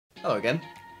Hello again.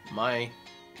 My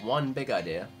one big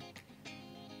idea,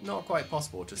 not quite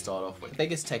possible to start off with. The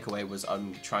biggest takeaway was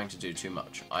I'm trying to do too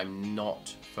much. I'm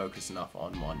not focused enough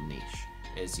on one niche.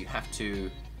 Is you have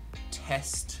to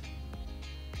test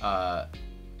a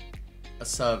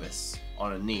service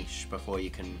on a niche before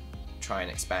you can try and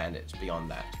expand it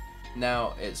beyond that.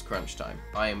 Now it's crunch time.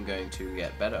 I am going to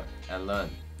get better and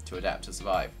learn to adapt to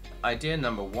survive. Idea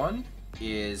number one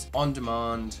is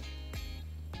on-demand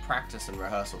practice and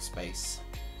rehearsal space.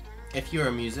 If you're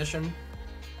a musician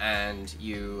and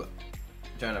you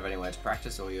don't have anywhere to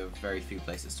practice, or you have very few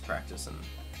places to practice and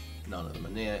none of them are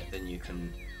near, then you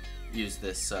can use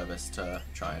this service to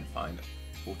try and find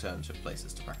alternative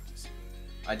places to practice.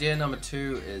 Idea number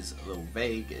two is a little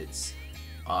vague. It's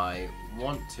I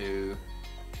want to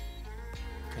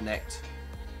connect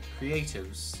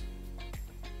creatives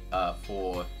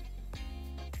for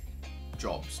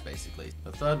jobs, basically.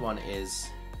 The third one is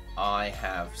I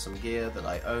have some gear that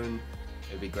I own.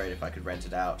 It would be great if I could rent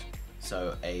it out.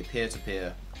 So a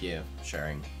peer-to-peer gear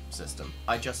sharing system.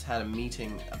 I just had a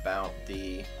meeting about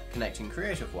the connecting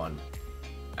creative one,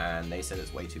 and they said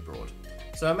it's way too broad.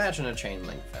 So imagine a chain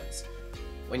link fence.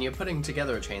 When you're putting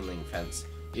together a chain link fence,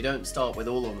 you don't start with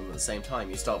all of them at the same time.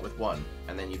 You start with one,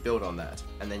 and then you build on that,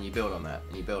 and then you build on that,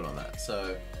 and you build on that.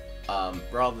 So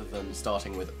rather than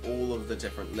starting with all of the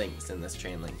different links in this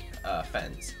chain link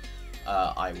fence,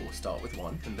 I will start with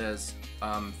one. And there's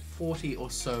 40 or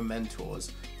so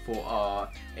mentors for our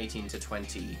 18 to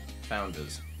 20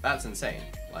 founders. That's insane.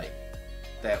 Like,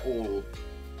 they're all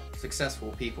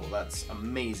successful people. That's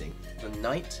amazing. The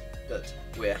night that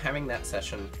we're having that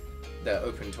session, they're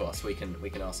open to us. We can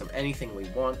ask them anything we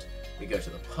want. We go to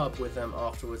the pub with them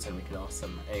afterwards, and we can ask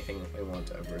them anything that we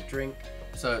want over a drink.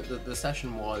 So the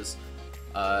session was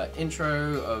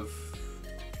intro of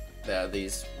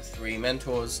these three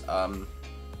mentors,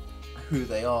 who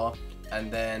they are,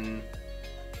 and then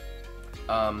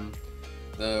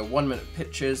the 1 minute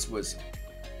pitches was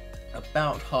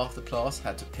about half the class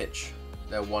had to pitch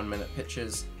their 1 minute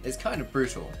pitches. It's kind of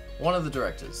brutal. One of the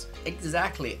directors,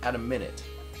 exactly at a minute,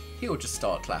 he'll just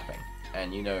start clapping,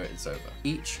 and you know it's over.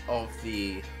 Each of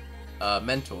the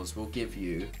mentors will give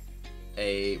you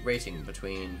a rating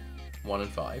between 1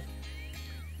 and 5,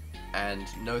 and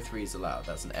no 3s allowed.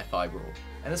 That's an FI rule,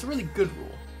 and it's a really good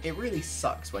rule. It really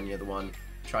sucks when you're the one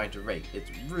trying to rate.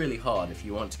 It's really hard if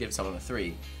you want to give someone a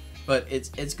 3, but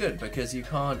it's good because you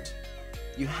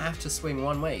have to swing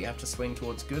one way. You have to swing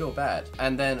towards good or bad.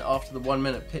 And then after the 1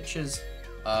 minute pitches,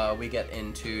 we get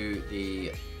into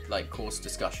the course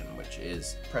discussion, which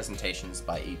is presentations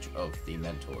by each of the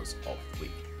mentors of the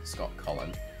week. Scott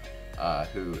Collin,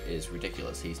 who is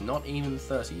ridiculous. He's not even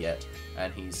 30 yet,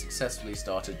 and he's successfully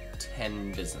started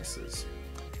 10 businesses.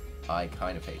 I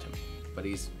kind of hate him, but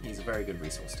he's a very good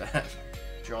resource to have.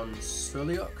 John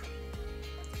Suliok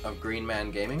of Green Man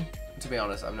Gaming. To be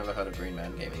honest, I've never heard of Green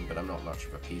Man Gaming, but I'm not much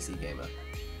of a PC gamer.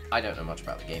 I don't know much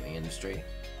about the gaming industry.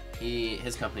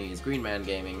 His company is Green Man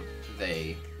Gaming.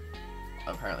 They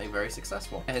are apparently very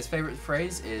successful. His favorite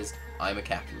phrase is, "I'm a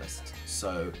capitalist,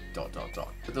 so ... But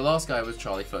the last guy was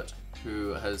Charlie Foote,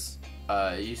 who has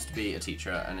used to be a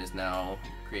teacher and is now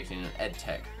creating an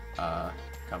edtech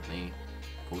company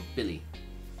called Billy.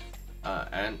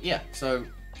 And yeah, so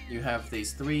you have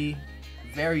these three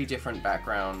very different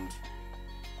background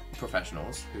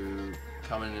professionals who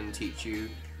come in and teach you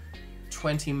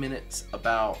 20 minutes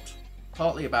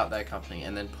partly about their company,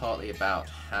 and then partly about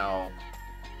how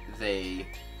they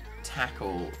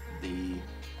tackle the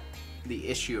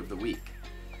issue of the week.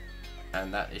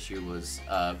 And that issue was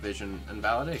vision and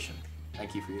validation.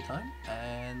 Thank you for your time,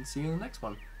 and see you in the next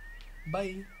one.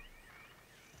 Bye!